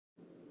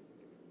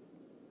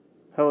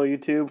Hello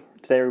YouTube.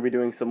 Today we're going to be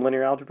doing some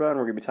linear algebra and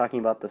we're going to be talking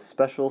about the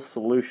special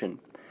solution.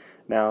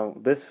 Now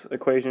this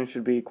equation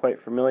should be quite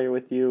familiar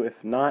with you.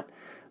 If not,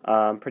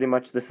 pretty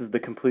much this is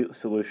the complete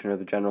solution or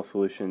the general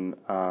solution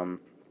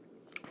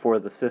for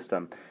the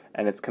system,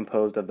 and it's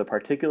composed of the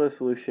particular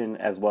solution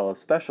as well as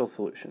special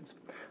solutions.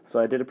 So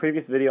I did a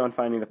previous video on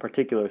finding the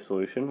particular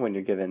solution when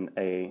you're given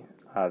a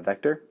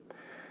vector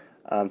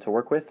to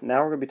work with. Now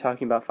we're going to be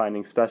talking about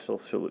finding special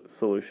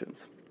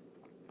solutions.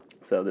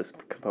 So this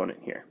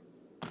component here.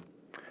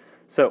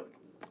 So,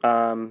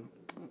 the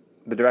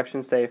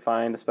directions say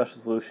find a special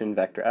solution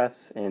vector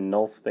S in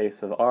null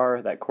space of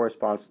R that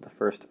corresponds to the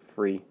first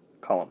free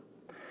column.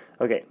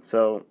 Okay,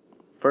 so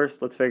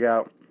first let's figure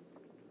out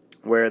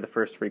where the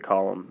first free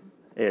column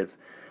is.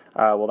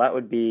 Well, that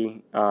would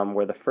be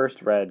where the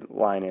first red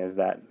line is,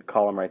 that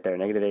column right there,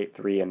 -8,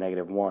 3, and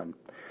 -1.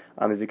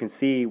 As you can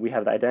see, we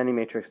have the identity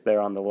matrix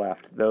there on the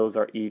left. Those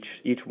are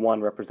each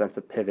one represents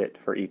a pivot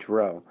for each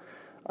row.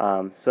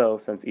 So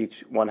since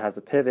each one has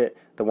a pivot,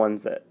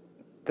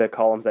 the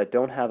columns that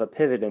don't have a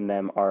pivot in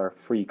them are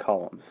free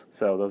columns.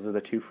 So those are the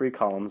two free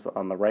columns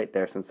on the right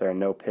there, since there are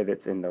no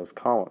pivots in those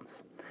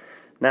columns.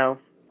 Now,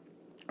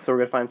 so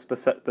we're going to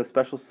find the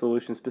special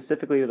solution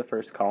specifically to the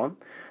first column,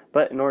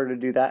 but in order to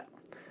do that,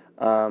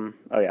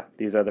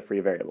 these are the free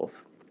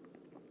variables.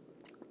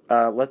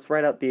 Let's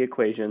write out the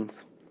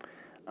equations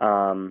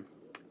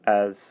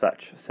as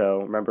such.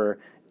 So remember,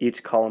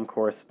 each column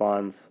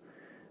corresponds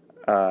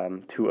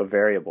to a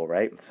variable,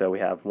 right? So we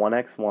have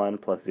 1x1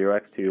 plus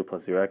 0x2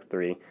 plus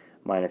 0x3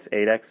 minus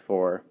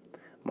 8x4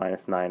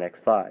 minus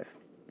 9x5.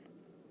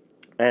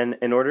 And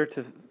in order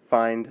to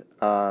find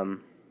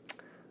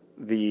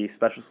the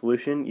special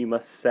solution, you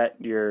must set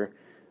your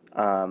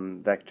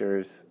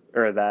vectors,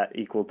 or that,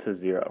 equal to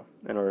 0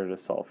 in order to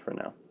solve for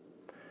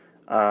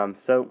now.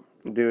 So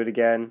do it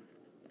again.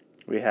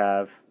 We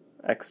have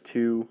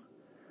x2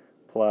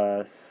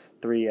 plus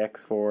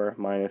 3x4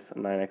 minus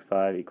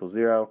 9x5 equals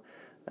 0.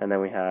 And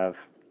then we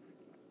have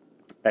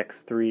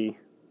x3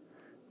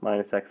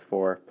 minus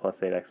x4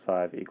 plus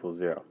 8x5 equals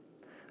 0.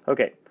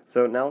 Okay,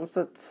 so now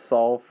let's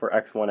solve for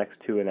x1,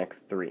 x2, and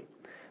x3.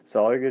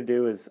 So all you're going to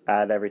do is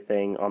add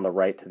everything on the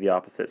right to the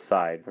opposite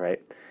side,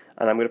 right?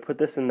 And I'm going to put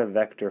this in the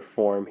vector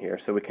form here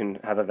so we can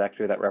have a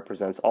vector that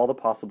represents all the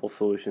possible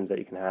solutions that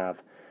you can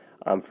have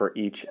for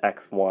each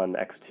x1,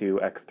 x2,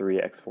 x3,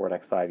 x4, and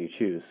x5 you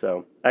choose.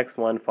 So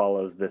x1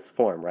 follows this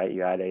form, right?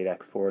 You add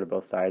 8x4 to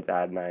both sides,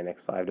 add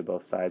 9x5 to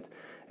both sides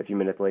if you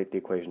manipulate the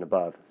equation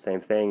above.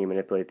 Same thing, you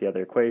manipulate the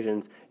other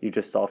equations, you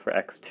just solve for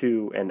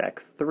x2 and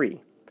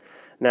x3.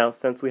 Now,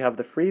 since we have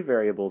the free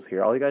variables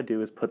here, all you got to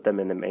do is put them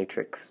in the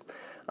matrix.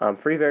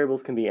 Free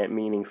variables can be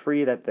meaning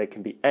free, that they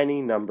can be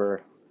any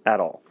number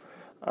at all.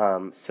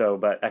 But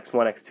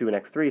x1, x2, and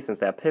x3, since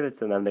they have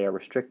pivots in them, they are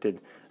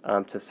restricted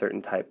to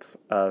certain types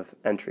of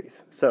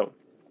entries. So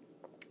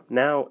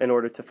now, in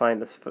order to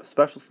find the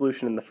special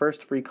solution in the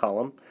first free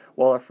column,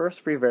 well, our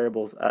first free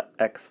variable is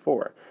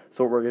x4.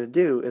 So what we're going to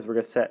do is we're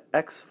going to set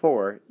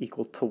x4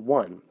 equal to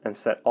 1 and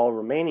set all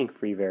remaining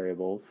free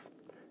variables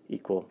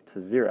equal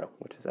to 0,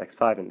 which is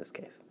x5 in this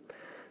case.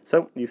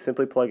 So you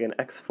simply plug in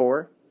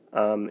x4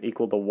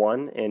 equal to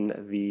 1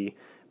 in the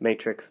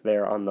matrix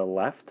there on the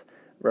left,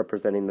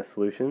 representing the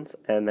solutions,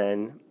 and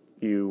then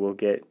you will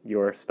get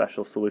your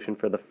special solution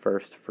for the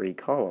first free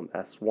column,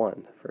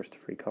 S1, first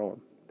free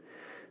column.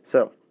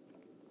 So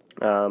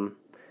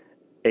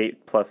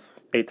 8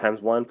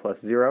 times 1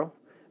 plus 0,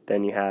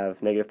 then you have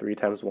 -3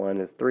 times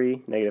 1 is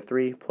 3,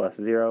 -3 plus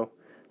 0,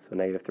 so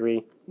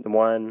 -3,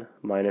 1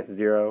 minus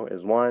 0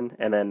 is 1,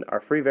 and then our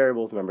free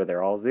variables, remember,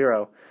 they're all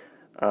 0.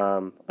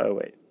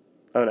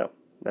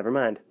 Never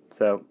mind.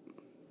 So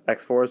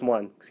x4 is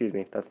 1, excuse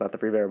me, that's not the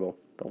free variable.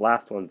 The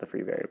last one's the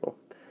free variable.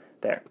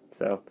 There.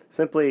 So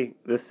simply,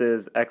 this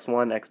is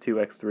x1, x2,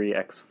 x3,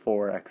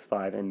 x4,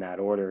 x5 in that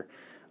order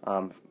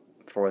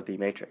for the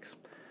matrix.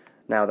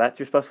 Now that's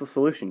your special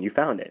solution. You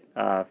found it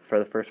for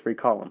the first free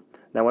column.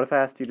 Now what if I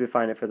asked you to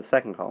find it for the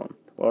second column?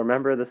 Well,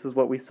 remember, this is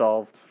what we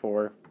solved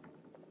for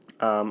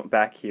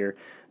back here.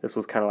 This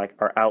was kind of like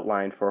our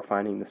outline for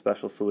finding the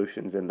special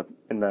solutions in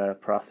the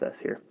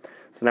process here.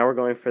 So now we're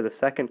going for the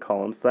second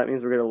column, so that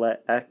means we're going to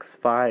let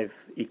x5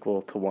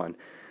 equal to 1.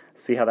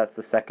 See how that's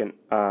the second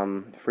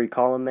free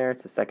column there?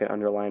 It's the second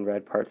underlined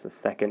red part. It's the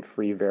second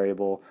free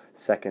variable,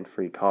 second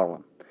free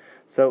column.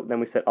 So then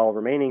we set all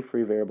remaining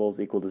free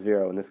variables equal to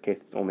 0. In this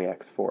case, it's only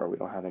x4. We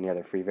don't have any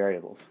other free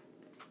variables.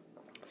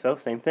 So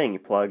same thing. You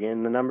plug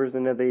in the numbers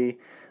into the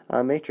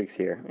matrix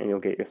here, and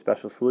you'll get your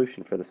special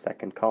solution for the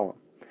second column,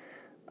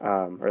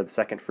 or the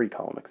second free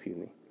column, excuse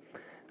me.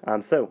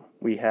 So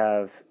we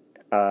have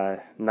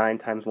 9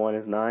 times 1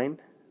 is 9.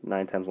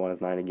 9 times 1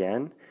 is 9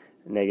 again.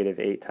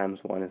 -8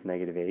 times 1 is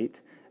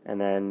 -8. And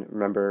then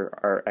remember,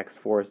 our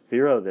x4 is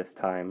 0 this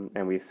time,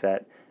 and we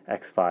set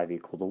x5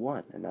 equal to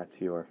 1. And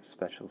that's your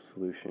special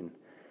solution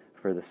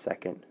for the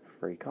second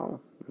free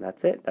column. And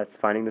that's it. That's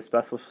finding the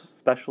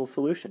special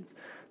solutions.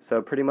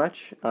 So pretty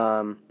much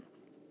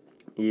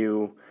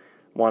you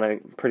want to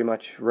pretty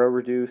much row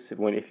reduce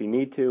if you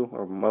need to,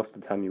 or most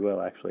of the time you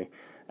will actually,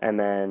 and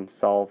then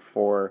solve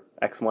for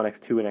x1,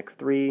 x2, and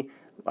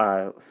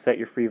x3. Set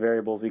your free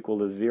variables equal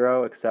to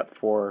 0 except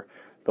for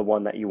the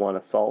one that you want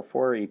to solve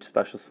for. Each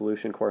special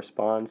solution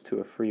corresponds to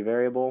a free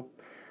variable,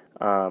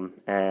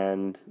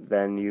 and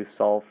then you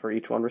solve for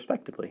each one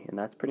respectively, and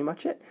that's pretty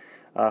much it.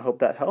 Hope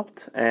that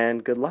helped,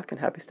 and good luck and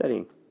happy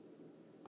studying.